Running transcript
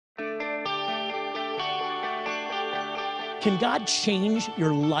Can God change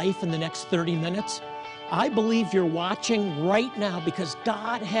your life in the next 30 minutes? I believe you're watching right now because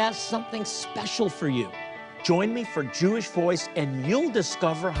God has something special for you. Join me for Jewish Voice and you'll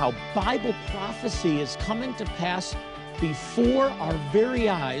discover how Bible prophecy is coming to pass before our very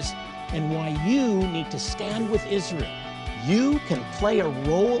eyes and why you need to stand with Israel. You can play a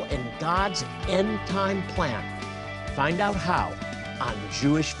role in God's end-time plan. Find out how on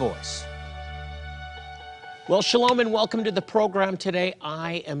Jewish Voice. Well, shalom and welcome to the program today.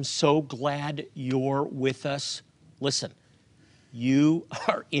 I am so glad you're with us. Listen, you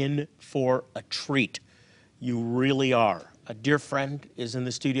are in for a treat. You really are. A dear friend is in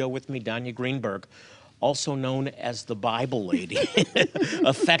the studio with me, Danya Greenberg, also known as the Bible Lady,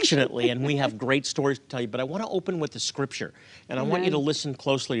 affectionately, and we have great stories to tell you. But I want to open with the scripture, and I want you to listen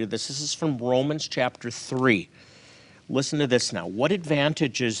closely to this. This is from Romans chapter 3. Listen to this now. What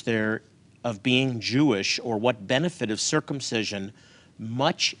advantage is there of being Jewish, or what benefit of circumcision?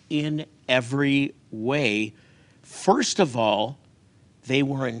 Much in every way. First of all, they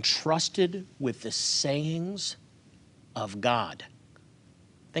were entrusted with the sayings of God.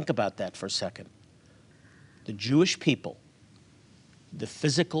 Think about that for a second. The Jewish people, the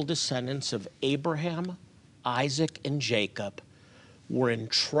physical descendants of Abraham, Isaac, and Jacob, were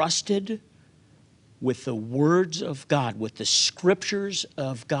entrusted with the words of God, with the scriptures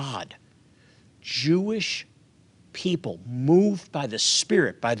of God. Jewish people, moved by the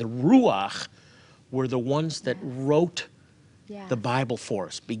Spirit, by the Ruach, were the ones that wrote the Bible for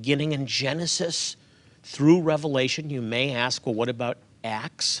us. Beginning in Genesis through Revelation, you may ask, well, what about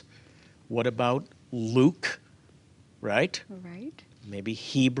Acts? What about Luke? Right? Right. Maybe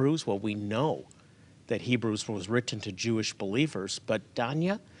Hebrews. Well, we know that Hebrews was written to Jewish believers, but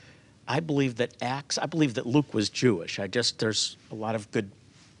Danya, I believe that Luke was Jewish. There's a lot of good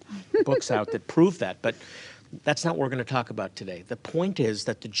books out that prove that, but that's not what we're going to talk about today. The point is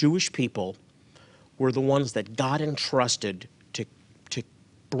that the Jewish people were the ones that God entrusted to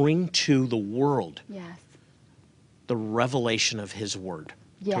bring to the world the revelation of His Word,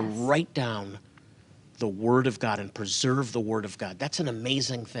 to write down the Word of God and preserve the Word of God. That's an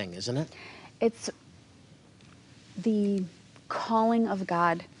amazing thing, isn't it? It's the calling of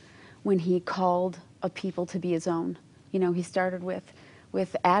God when He called a people to be His own. You know, He started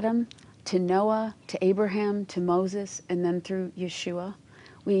with Adam, to Noah, to Abraham, to Moses, and then through Yeshua.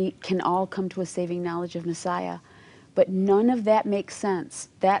 We can all come to a saving knowledge of Messiah. But none of that makes sense.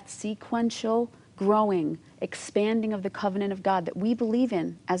 That sequential growing, expanding of the covenant of God that we believe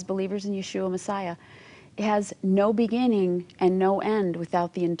in as believers in Yeshua Messiah, it has no beginning and no end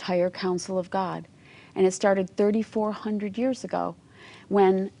without the entire counsel of God. And it started 3,400 years ago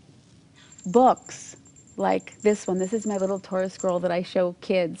when books like this one, this is my little Torah scroll that I show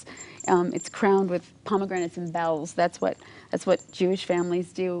kids. It's crowned with pomegranates and bells. That's what Jewish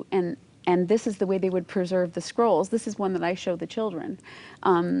families do. And this is the way they would preserve the scrolls. This is one that I show the children.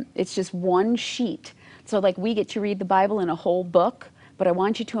 It's just one sheet. So like we get to read the Bible in a whole book, but I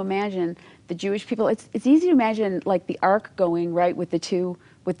want you to imagine the Jewish people. It's easy to imagine like the ark going right with the two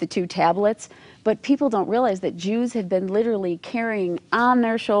tablets, but people don't realize that Jews have been literally carrying on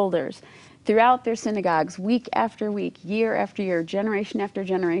their shoulders throughout their synagogues, week after week, year after year, generation after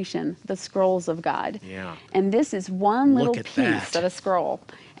generation, the scrolls of God. Yeah. And this is one little piece of a scroll.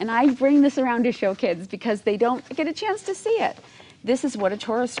 And I bring this around to show kids because they don't get a chance to see it. This is what a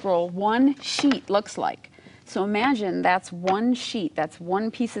Torah scroll, one sheet, looks like. So imagine that's one sheet, that's one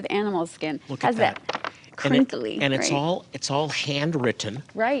piece of animal skin. Look at that. Crinkly. And it's all handwritten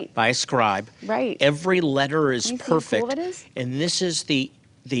by a scribe. Right. Every letter is perfect. How cool it is? And this is the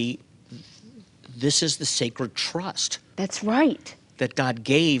sacred trust. That's right. That God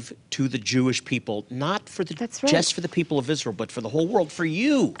gave to the Jewish people, not for just for the people of Israel, but for the whole world, for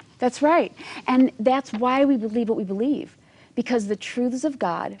you. That's right. And that's why we believe what we believe. Because the truths of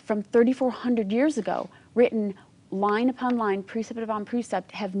God from 3,400 years ago, written line upon line, precept upon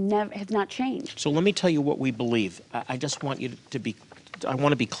precept, have not changed. So let me tell you what we believe. I just want you I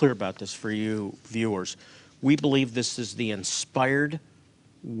want to be clear about this for you viewers. We believe this is the inspired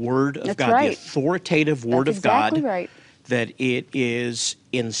Word of God, the authoritative Word of God. That's exactly right. That it is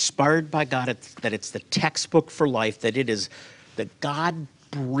inspired by God, that it's the textbook for life, that it is the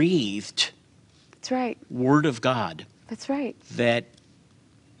God-breathed Word of God. That's right. That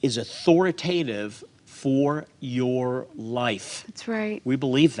is authoritative for your life. That's right. We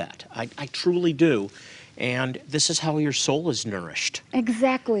believe that. I truly do. And this is how your soul is nourished.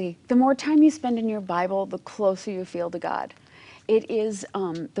 Exactly. The more time you spend in your Bible, the closer you feel to God. It is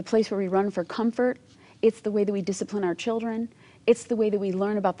the place where we run for comfort. It's the way that we discipline our children. It's the way that we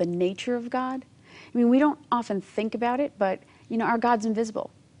learn about the nature of God. I mean, we don't often think about it, but, you know, our God's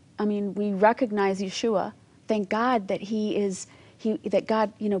invisible. I mean, we recognize Yeshua. Thank God that that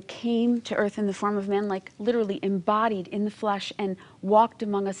God, you know, came to earth in the form of man, like literally embodied in the flesh and walked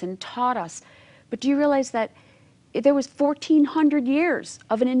among us and taught us. But do you realize that there was 1,400 years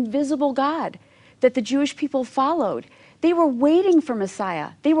of an invisible God that the Jewish people followed? They were waiting for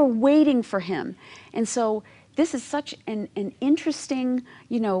Messiah. They were waiting for him. And so this is such an interesting,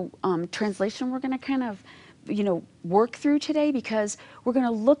 you know, translation we're going to kind of, you know, work through today, because we're going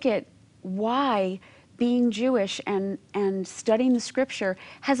to look at why being Jewish and studying the scripture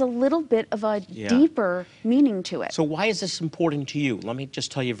has a little bit of a deeper meaning to it. So why is this important to you? Let me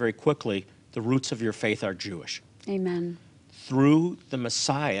just tell you very quickly, the roots of your faith are Jewish. Amen. Through the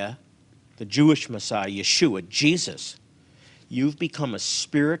Messiah, the Jewish Messiah, Yeshua, Jesus, you've become a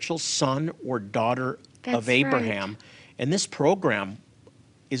spiritual son or daughter of Abraham. Right. And this program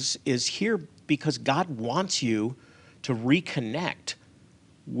is here because God wants you to reconnect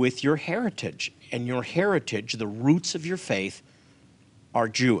with your heritage. And your heritage, the roots of your faith, are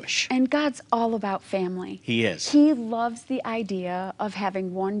Jewish. And God's all about family. He is. He loves the idea of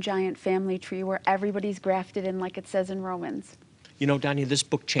having one giant family tree where everybody's grafted in, like it says in Romans. You know, Danya, this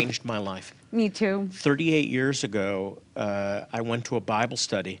book changed my life. Me too. 38 years ago, I went to a Bible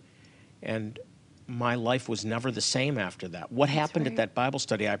study, and my life was never the same after that. What happened at that Bible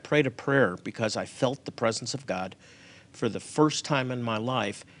study? I prayed a prayer because I felt the presence of God for the first time in my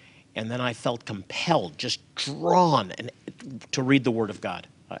life, and then I felt compelled, just drawn to read the Word of God.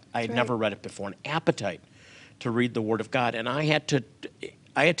 I had never read it before, an appetite to read the Word of God, and I had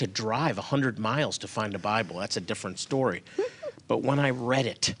to drive 100 miles to find a Bible. That's a different story. But when I read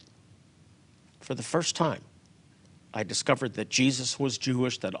it for the first time, I discovered that Jesus was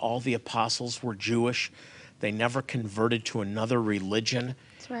Jewish, that all the apostles were Jewish. They never converted to another religion.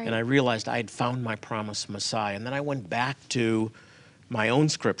 That's right. And I realized I had found my promised Messiah. And then I went back to my own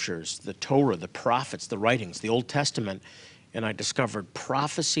scriptures, the Torah, the prophets, the writings, the Old Testament, and I discovered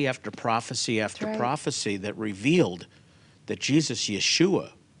prophecy after prophecy after prophecy that revealed that Jesus,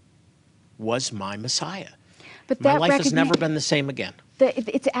 Yeshua, was my Messiah. But my life has never been the same again.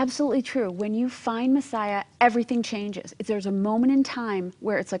 It's absolutely true. When you find Messiah, everything changes. There's a moment in time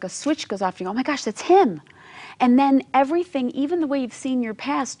where it's like a switch goes off and you go, oh my gosh, that's him. And then everything, even the way you've seen your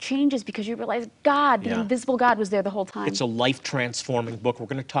past, changes because you realize God, the invisible God, was there the whole time. It's a life-transforming book. We're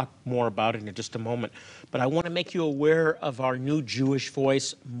going to talk more about it in just a moment. But I want to make you aware of our new Jewish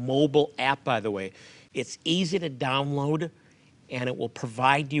Voice mobile app, by the way. It's easy to download, and it will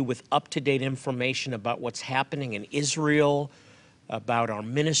provide you with up-to-date information about what's happening in Israel, about our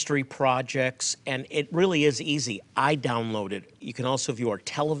ministry projects, and it really is easy. I downloaded it. You can also view our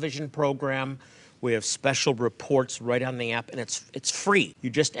television program. We have special reports right on the app, and it's free. You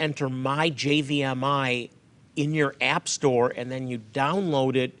just enter My JVMI in your app store, and then you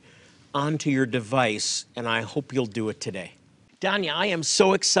download it onto your device, and I hope you'll do it today. Danya, I am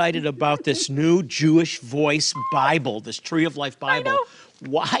so excited about this new Jewish Voice Bible, this Tree of Life Bible. I know.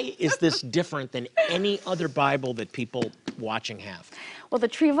 Why is this different than any other Bible that people watching have? Well, the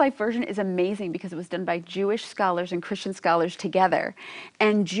Tree of Life version is amazing because it was done by Jewish scholars and Christian scholars together.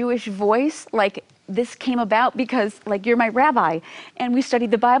 And Jewish Voice, like, this came about because, like, you're my rabbi, and we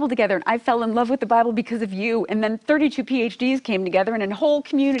studied the Bible together, and I fell in love with the Bible because of you. And then 32 PhDs came together and a whole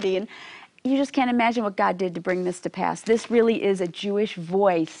community, and you just can't imagine what God did to bring this to pass. This really is a Jewish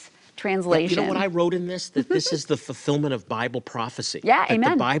Voice translation. You know what I wrote in this? That this is the fulfillment of Bible prophecy. Yeah, that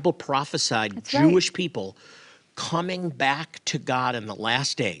amen. The Bible prophesied That's Jewish people coming back to God in the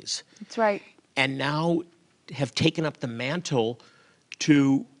last days. That's right. And now have taken up the mantle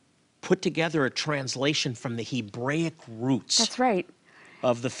to put together a translation from the Hebraic roots. That's right.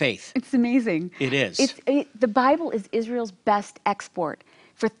 Of the faith. It's amazing. It is. The Bible is Israel's best export.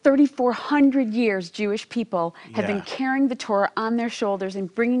 For 3,400 years, Jewish people have been carrying the Torah on their shoulders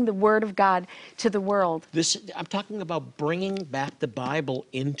and bringing the Word of God to the world. I'm talking about bringing back the Bible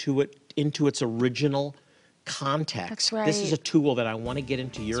into its original context. That's right. This is a tool that I want to get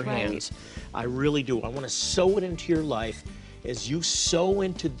into your hands. I really do. I want to sow it into your life as you sow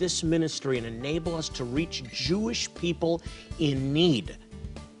into this ministry and enable us to reach Jewish people in need.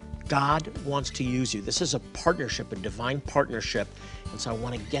 God wants to use you. This is a partnership, a divine partnership, and so I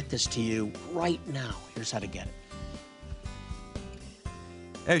want to get this to you right now. Here's how to get it.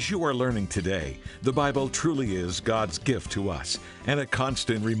 As you are learning today, the Bible truly is God's gift to us and a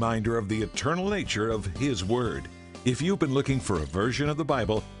constant reminder of the eternal nature of His Word. If you've been looking for a version of the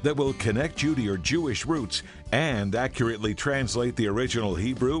Bible that will connect you to your Jewish roots and accurately translate the original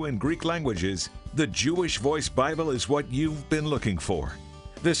Hebrew and Greek languages, the Jewish Voice Bible is what you've been looking for.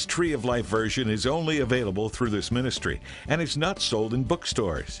 This Tree of Life version is only available through this ministry and is not sold in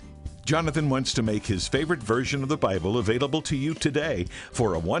bookstores. Jonathan wants to make his favorite version of the Bible available to you today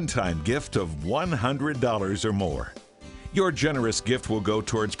for a one-time gift of $100 or more. Your generous gift will go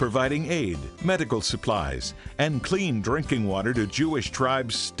towards providing aid, medical supplies, and clean drinking water to Jewish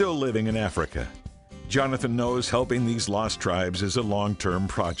tribes still living in Africa. Jonathan knows helping these lost tribes is a long-term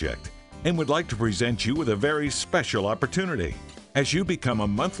project and would like to present you with a very special opportunity. As you become a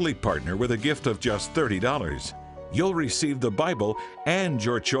monthly partner with a gift of just $30, you'll receive the Bible and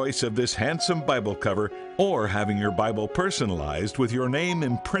your choice of this handsome Bible cover, or having your Bible personalized with your name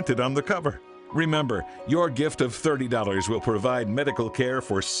imprinted on the cover. Remember, your gift of $30 will provide medical care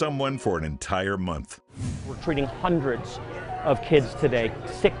for someone for an entire month. We're treating hundreds of kids today,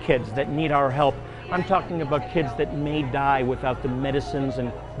 sick kids that need our help. I'm talking about kids that may die without the medicines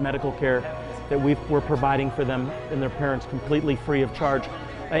and medical care that we're providing for them and their parents completely free of charge.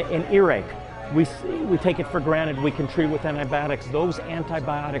 An earache, we take it for granted we can treat with antibiotics. Those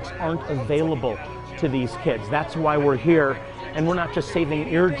antibiotics aren't available to these kids. That's why we're here. And we're not just saving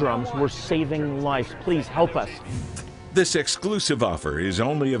eardrums, we're saving lives. Please help us. This exclusive offer is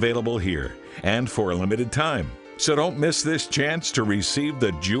only available here and for a limited time. So don't miss this chance to receive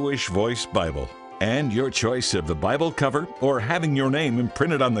the Jewish Voice Bible and your choice of the Bible cover or having your name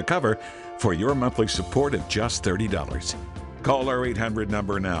imprinted on the cover for your monthly support of just $30. Call our 800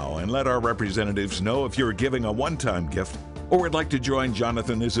 number now and let our representatives know if you're giving a one-time gift or would like to join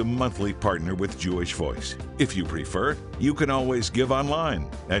Jonathan as a monthly partner with Jewish Voice. If you prefer, you can always give online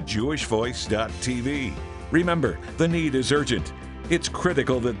at jewishvoice.tv. Remember, the need is urgent. It's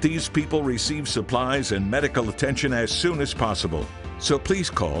critical that these people receive supplies and medical attention as soon as possible. So please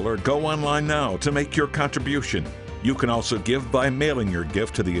call or go online now to make your contribution. You can also give by mailing your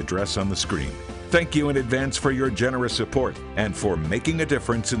gift to the address on the screen. Thank you in advance for your generous support and for making a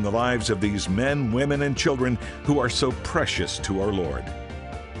difference in the lives of these men, women, and children who are so precious to our Lord.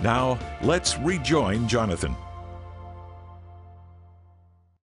 Now, let's rejoin Jonathan.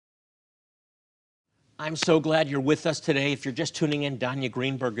 I'm so glad you're with us today. If you're just tuning in, Danya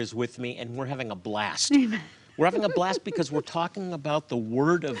Greenberg is with me, and we're having a blast. Amen. We're having a blast because we're talking about the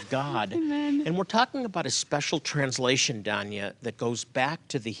Word of God. Amen. And we're talking about a special translation, Danya, that goes back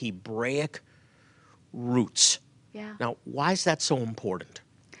to the Hebraic roots. Yeah. Now, why is that so important?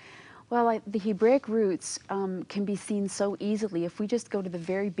 Well, the Hebraic roots can be seen so easily if we just go to the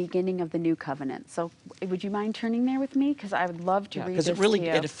very beginning of the New Covenant. So would you mind turning there with me? Because I would love to read this because it to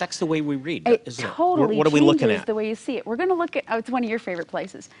you. affects the way we read, It isn't it? totally What are we looking changes at? the way you see it. We're going to look at, it's one of your favorite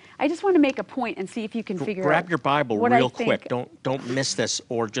places. I just want to make a point and see if you can figure out Grab your Bible what I real think. quick. Don't miss this,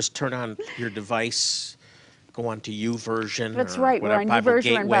 or just turn on your device. Go on to YouVersion. That's or right. We're whatever, on Bible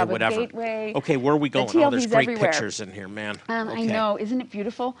YouVersion, we're on Gateway, Bible whatever. Gateway. Okay, where are we The going? Oh, there's TLV's great everywhere. pictures in here, man. I Okay. know, isn't it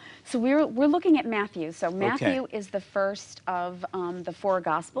beautiful? So we're looking at Matthew. So Matthew is the first of the four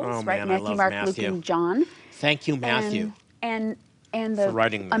Gospels, Oh, right? man, I Matthew, love Mark, Matthew. Luke, and John. Thank you, Matthew. And the for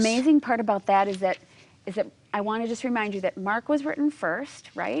writing this. amazing part about that is that I want to just remind you that Mark was written first,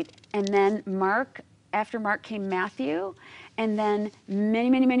 right? And then after Mark came Matthew, and then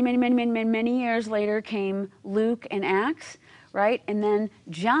many years later came Luke and Acts, right? And then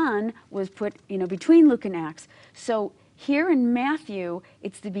John was put, between Luke and Acts. So here in Matthew,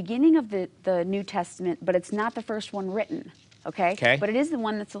 it's the beginning of the New Testament, but it's not the first one written, okay? Okay. But it is the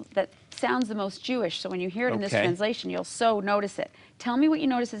one that sounds the most Jewish. So when you hear it in this Okay. translation, you'll so notice it. Tell me what you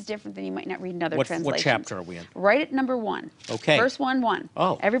notice is different than you might not read in other translations. What chapter are we in? Right at number 1. Okay. Verse 1:1.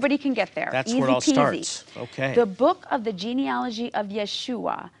 Oh. Everybody can get there. That's Easy where it all peasy. starts. Okay. The book of the genealogy of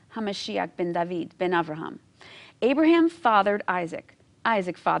Yeshua, HaMashiach ben David, ben Avraham. Abraham fathered Isaac.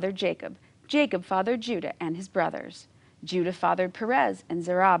 Isaac fathered Jacob. Jacob fathered Judah and his brothers. Judah fathered Perez and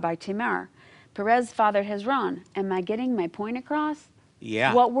Zerah by Tamar. Perez fathered Hezron. Am I getting my point across?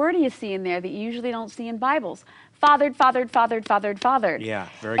 Yeah. What word do you see in there that you usually don't see in Bibles? Fathered, fathered, fathered, fathered, fathered. Yeah,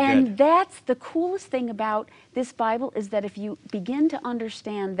 very And good. that's the coolest thing about this Bible is that if you begin to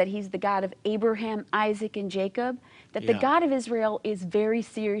understand that he's the God of Abraham, Isaac, and Jacob, that the Yeah. God of Israel is very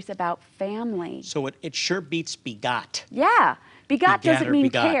serious about family. So it sure beats begot. Yeah. Begot Begat doesn't or mean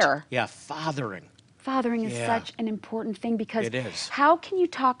begot. care. Yeah, fathering. Fathering is Yeah. such an important thing because It is. how can you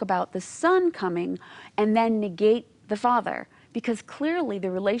talk about the son coming and then negate the father? Because clearly the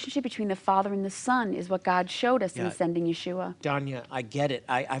relationship between the father and the son is what God showed us Yeah. in sending Yeshua. Danya, I get it.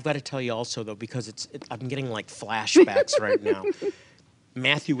 I've got to tell you also, though, because I'm getting like flashbacks right now.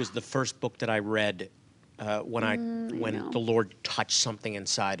 Matthew was the first book that I read when know. the Lord touched something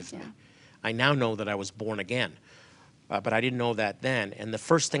inside of me. Yeah. I now know that I was born again, but I didn't know that then. And the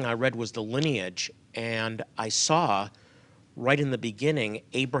first thing I read was the lineage, and I saw right in the beginning,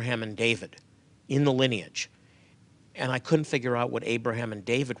 Abraham and David in the lineage. And I couldn't figure out what Abraham and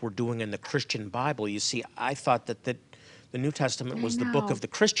David were doing in the Christian Bible. You see, I thought that the New Testament was the book know. of the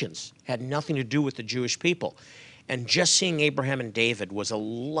Christians, had nothing to do with the Jewish people. And just seeing Abraham and David was a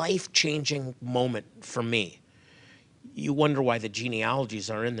life-changing moment for me. You wonder why the genealogies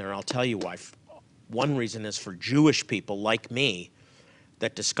are in there. I'll tell you why. One reason is for Jewish people like me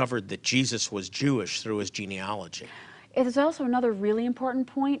that discovered that Jesus was Jewish through his genealogy. It is also another really important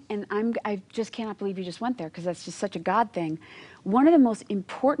point, and I just cannot believe you just went there, because that's just such a God thing. One of the most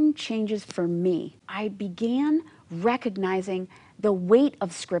important changes for me, I began recognizing the weight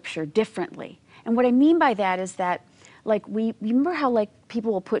of Scripture differently. And what I mean by that is that, like, you remember how, like,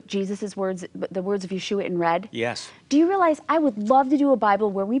 people will put Jesus's words, the words of Yeshua in red? Yes. Do you realize I would love to do a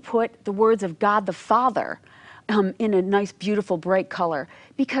Bible where we put the words of God the Father in a nice, beautiful, bright color?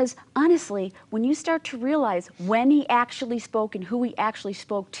 Because honestly, when you start to realize when he actually spoke and who he actually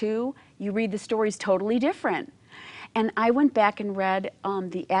spoke to, you read the stories totally different. And I went back and read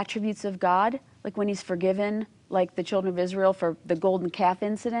the attributes of God, like when he's forgiven, like the children of Israel for the golden calf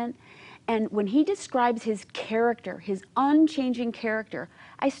incident. And when he describes his character, his unchanging character,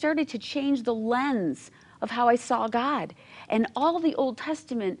 I started to change the lens of how I saw God. And all the Old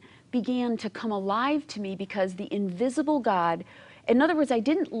Testament began to come alive to me because the invisible God, in other words, I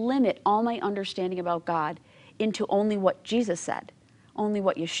didn't limit all my understanding about God into only what Jesus said, only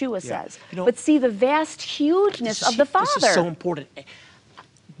what Yeshua says, You know, but see the vast hugeness of the Father. This is so important.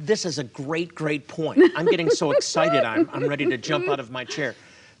 This is a great, great point. I'm getting so excited, I'm ready to jump out of my chair.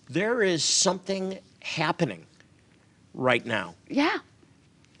 There is something happening right now. Yeah.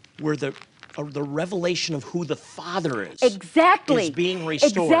 Where the revelation of who the Father is Exactly. is being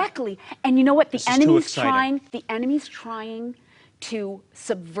restored. Exactly. And you know what? This is too exciting. The enemy's trying to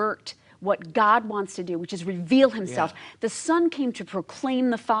subvert what God wants to do, which is reveal himself. Yeah. The Son came to proclaim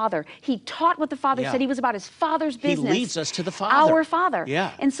the Father. He taught what the Father said. He was about his Father's business. He leads us to the Father. Our Father.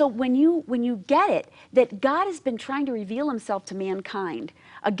 Yeah. And so when you get it, that God has been trying to reveal himself to mankind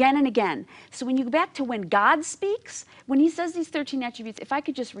again and again. So when you go back to when God speaks, when he says these 13 attributes, if I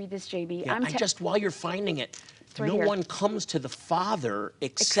could just read this, JB. Yeah, while you're finding it, right no here. one comes to the Father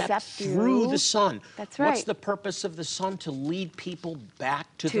except through through the Son. That's right. What's the purpose of the Son? To lead people back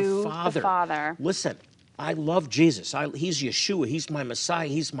to To the the Father. Father. Listen, I love Jesus. He's Yeshua. He's my Messiah.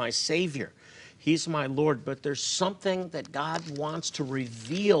 He's my Savior. He's my Lord. But there's something that God wants to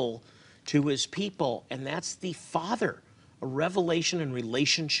reveal to his people, and that's the Father, a revelation and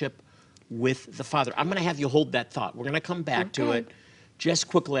relationship with the Father. I'm going to have you hold that thought. We're going to come back to it. Just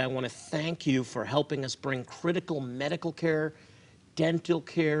quickly, I want to thank you for helping us bring critical medical care, dental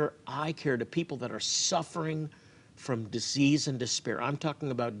care, eye care to people that are suffering from disease and despair. I'm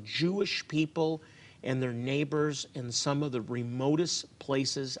talking about Jewish people and their neighbors in some of the remotest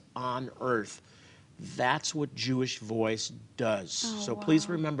places on earth. That's what Jewish Voice does. So please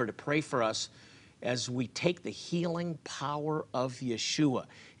remember to pray for us as we take the healing power of Yeshua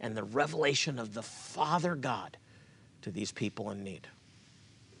and the revelation of the Father God to these people in need.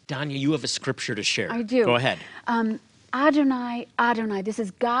 Danya, you have a scripture to share. I do. Go ahead. Adonai, Adonai. This is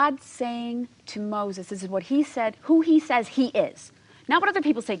God saying to Moses, this is what he said, who he says he is. Not what other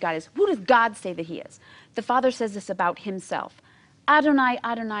people say God is. Who does God say that he is? The Father says this about himself. Adonai,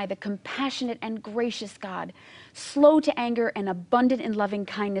 Adonai, the compassionate and gracious God, slow to anger and abundant in loving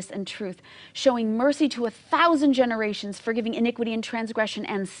kindness and truth, showing mercy to 1,000 generations, forgiving iniquity and transgression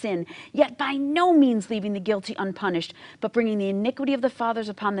and sin, yet by no means leaving the guilty unpunished, but bringing the iniquity of the fathers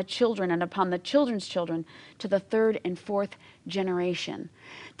upon the children and upon the children's children to the 3rd and 4th generation.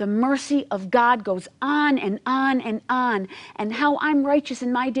 The mercy of God goes on and on and on, and how I'm righteous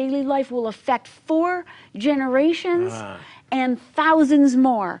in my daily life will affect 4 generations and thousands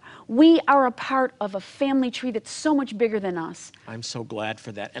more. We are a part of a family tree that's so much bigger than us. I'm so glad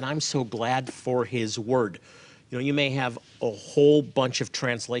for that, and I'm so glad for his word. You know, you may have a whole bunch of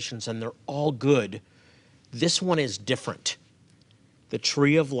translations, and they're all good. This one is different. The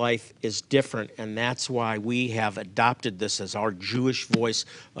Tree of Life is different, and that's why we have adopted this as our Jewish Voice,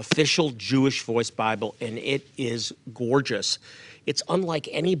 official Jewish Voice Bible, and it is gorgeous. It's unlike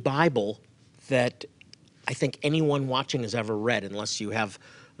any Bible that I think anyone watching has ever read, unless you have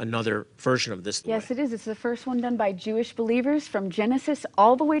another version of this. Yes, it is. It's the first one done by Jewish believers from Genesis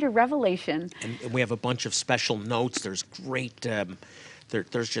all the way to Revelation. And we have a bunch of special notes. There's great,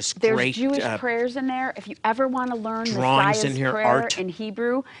 there's Jewish prayers in there. If you ever want to learn drawings Messiah's in here, prayer art. in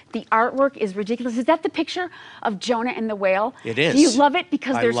Hebrew, the artwork is ridiculous. Is that the picture of Jonah and the whale? It is. Do you love it?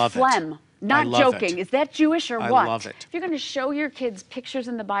 Because I there's love it. phlegm. Not love joking. it. Is that Jewish or I what? love it. If you're going to show your kids pictures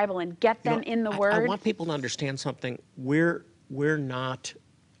in the Bible and get them in the Word. I want people to understand something. We're not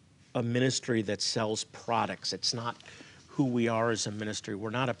a ministry that sells products. It's not who we are as a ministry.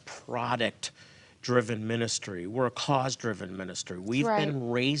 We're not a product-driven ministry. We're a cause-driven ministry. We've been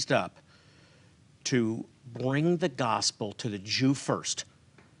raised up to bring the gospel to the Jew first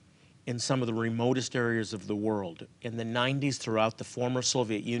in some of the remotest areas of the world. In the 90s, throughout the former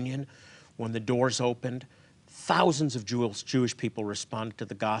Soviet Union, when the doors opened, thousands of Jewish people responded to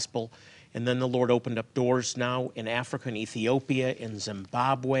the gospel. And then the Lord opened up doors now in Africa, in Ethiopia, in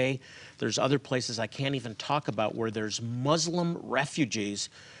Zimbabwe. There's other places I can't even talk about where there's Muslim refugees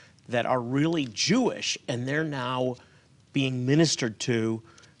that are really Jewish, and they're now being ministered to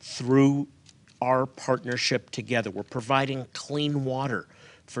through our partnership together. We're providing clean water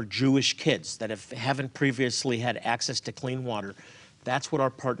for Jewish kids that haven't previously had access to clean water. That's what our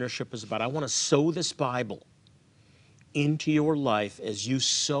partnership is about. I want to sow this Bible into your life as you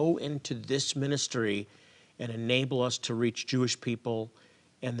sow into this ministry and enable us to reach Jewish people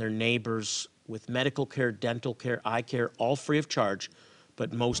and their neighbors with medical care, dental care, eye care, all free of charge,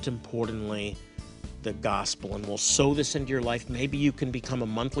 but most importantly, the gospel. And we'll sow this into your life. Maybe you can become a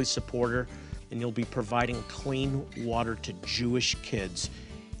monthly supporter and you'll be providing clean water to Jewish kids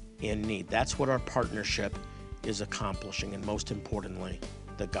in need. That's what our partnership is accomplishing, and most importantly,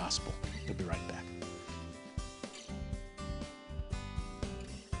 the gospel. We'll be right back.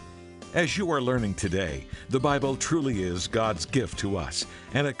 As you are learning today, the Bible truly is God's gift to us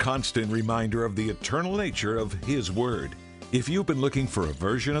and a constant reminder of the eternal nature of His Word. If you've been looking for a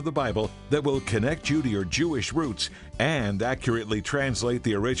version of the Bible that will connect you to your Jewish roots and accurately translate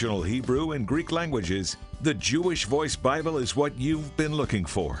the original Hebrew and Greek languages, the Jewish Voice Bible is what you've been looking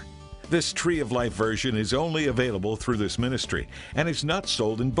for. This Tree of Life version is only available through this ministry and is not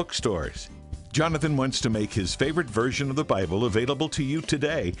sold in bookstores. Jonathan wants to make his favorite version of the Bible available to you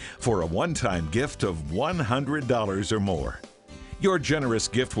today for a one-time gift of $100 or more. Your generous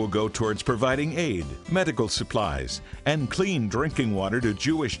gift will go towards providing aid, medical supplies, and clean drinking water to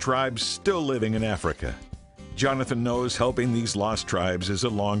Jewish tribes still living in Africa. Jonathan knows helping these lost tribes is a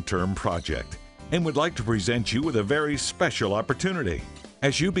long-term project and would like to present you with a very special opportunity.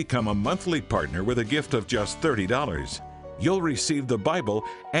 As you become a monthly partner with a gift of just $30, you'll receive the Bible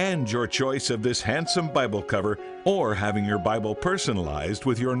and your choice of this handsome Bible cover or having your Bible personalized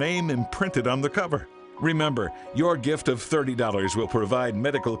with your name imprinted on the cover. Remember, your gift of $30 will provide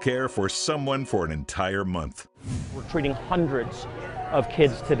medical care for someone for an entire month. We're treating hundreds of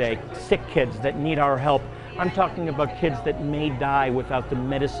kids today, sick kids that need our help. I'm talking about kids that may die without the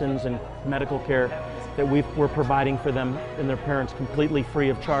medicines and medical care that we're providing for them and their parents completely free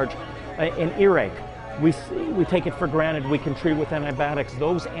of charge. An earache, we take it for granted we can treat with antibiotics.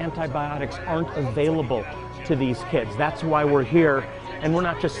 Those antibiotics aren't available to these kids. That's why we're here. And we're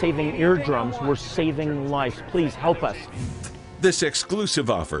not just saving eardrums, we're saving lives. Please help us. This exclusive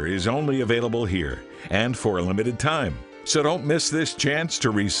offer is only available here and for a limited time. So don't miss this chance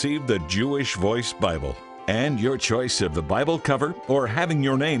to receive the Jewish Voice Bible and your choice of the Bible cover or having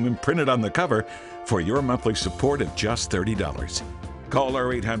your name imprinted on the cover for your monthly support of just $30. Call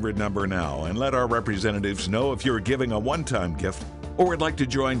our 800 number now and let our representatives know if you're giving a one-time gift or would like to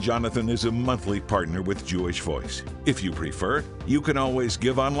join Jonathan as a monthly partner with Jewish Voice. If you prefer, you can always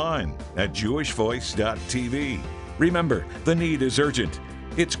give online at jewishvoice.tv. Remember, the need is urgent.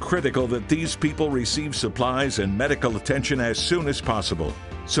 It's critical that these people receive supplies and medical attention as soon as possible.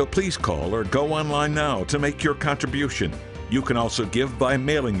 So please call or go online now to make your contribution. You can also give by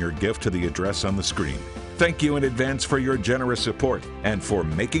mailing your gift to the address on the screen. Thank you in advance for your generous support and for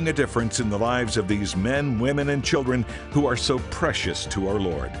making a difference in the lives of these men, women, and children who are so precious to our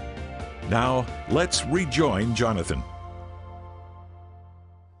Lord. Now, let's rejoin Jonathan.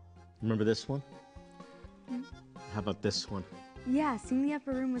 Remember this one? How about this one? Yeah, seeing the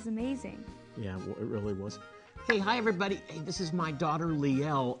upper room was amazing. Yeah, it really was. Hey, hi everybody. Hey, this is my daughter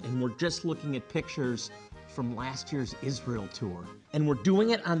Liel, and we're just looking at pictures from last year's Israel tour. And we're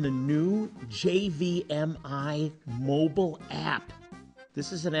doing it on the new JVMI mobile app.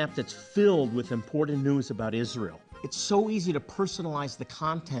 This is an app that's filled with important news about Israel. It's so easy to personalize the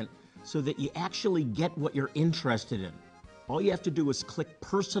content so that you actually get what you're interested in. All you have to do is click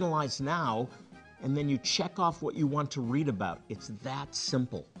Personalize Now, and then you check off what you want to read about. It's that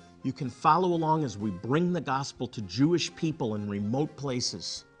simple. You can follow along as we bring the gospel to Jewish people in remote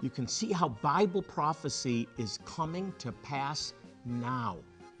places. You can see how Bible prophecy is coming to pass now.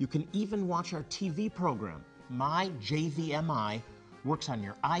 You can even watch our TV program. My JVMI works on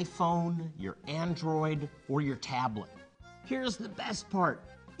your iPhone, your Android, or your tablet. Here's the best part.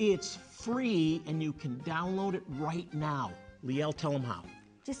 It's free and you can download it right now. Liel, tell them how.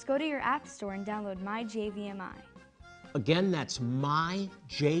 Just go to your app store and download MyJVMI. Again, that's MyJVMI.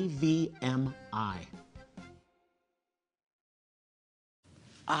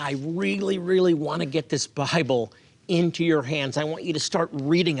 I really, really want to get this Bible into your hands. I want you to start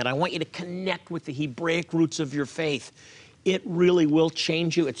reading it. I want you to connect with the Hebraic roots of your faith. It really will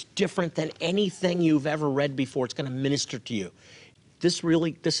change you. It's different than anything you've ever read before. It's going to minister to you. This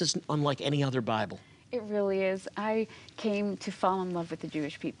is unlike any other Bible. It really is. I came to fall in love with the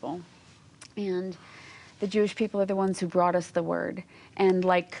Jewish people. And the Jewish people are the ones who brought us the word. And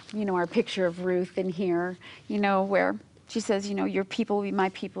like, our picture of Ruth in here, where she says, your people will be my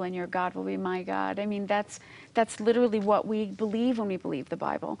people and your God will be my God. I mean, that's literally what we believe when we believe the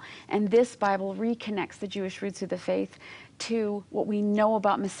Bible. And this Bible reconnects the Jewish roots of the faith to what we know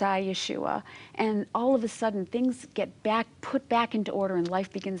about Messiah Yeshua. And all of a sudden, things get put back into order and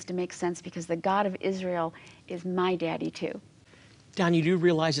life begins to make sense because the God of Israel is my daddy too. Don, you do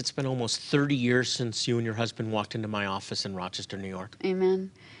realize it's been almost 30 years since you and your husband walked into my office in Rochester, New York?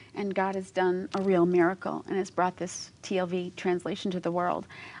 Amen. And God has done a real miracle and has brought this TLV translation to the world.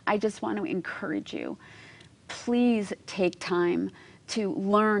 I just want to encourage you, please take time to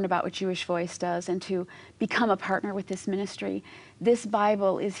learn about what Jewish Voice does and to become a partner with this ministry. This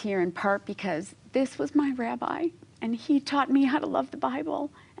Bible is here in part because this was my rabbi, and he taught me how to love the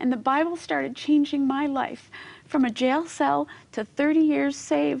Bible. And the Bible started changing my life from a jail cell to 30 years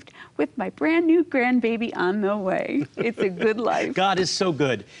saved with my brand new grandbaby on the way. It's a good life. God is so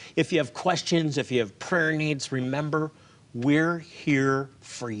good. If you have questions, if you have prayer needs, remember, we're here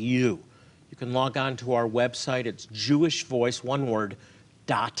for you. You can log on to our website. It's Jewish Voice, one word,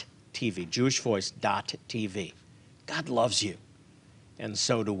 .tv, jewishvoice.tv. God loves you, and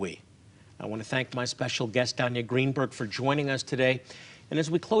so do we. I want to thank my special guest, Danya Greenberg, for joining us today. And as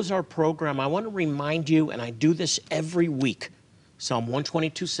we close our program, I want to remind you, and I do this every week, Psalm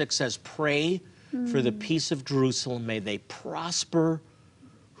 122:6 says, pray for the peace of Jerusalem. May they prosper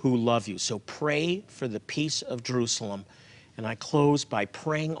who love you. So pray for the peace of Jerusalem. And I close by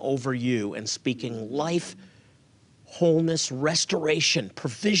praying over you and speaking life, wholeness, restoration,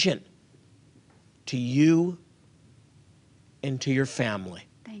 provision to you and to your family.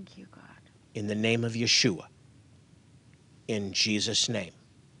 Thank you, God. In the name of Yeshua. In Jesus' name.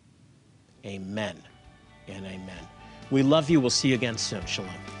 Amen and amen. We love you. We'll see you again soon.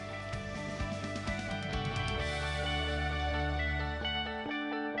 Shalom.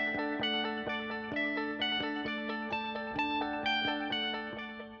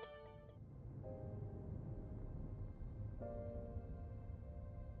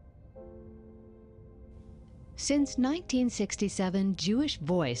 Since 1967, Jewish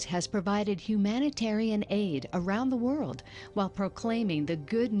Voice has provided humanitarian aid around the world while proclaiming the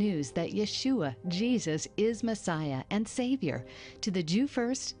good news that Yeshua, Jesus, is Messiah and Savior to the Jew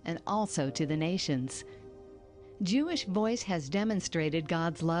first and also to the nations. Jewish Voice has demonstrated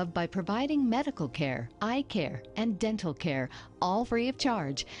God's love by providing medical care, eye care, and dental care, all free of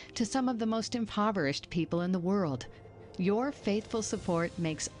charge, to some of the most impoverished people in the world. Your faithful support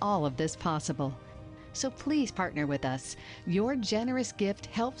makes all of this possible. So please partner with us. Your generous gift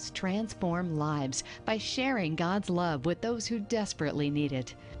helps transform lives by sharing God's love with those who desperately need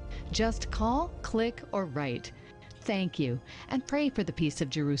it. Just call, click, or write. Thank you, and pray for the peace of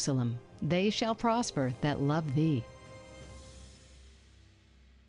Jerusalem. They shall prosper that love thee.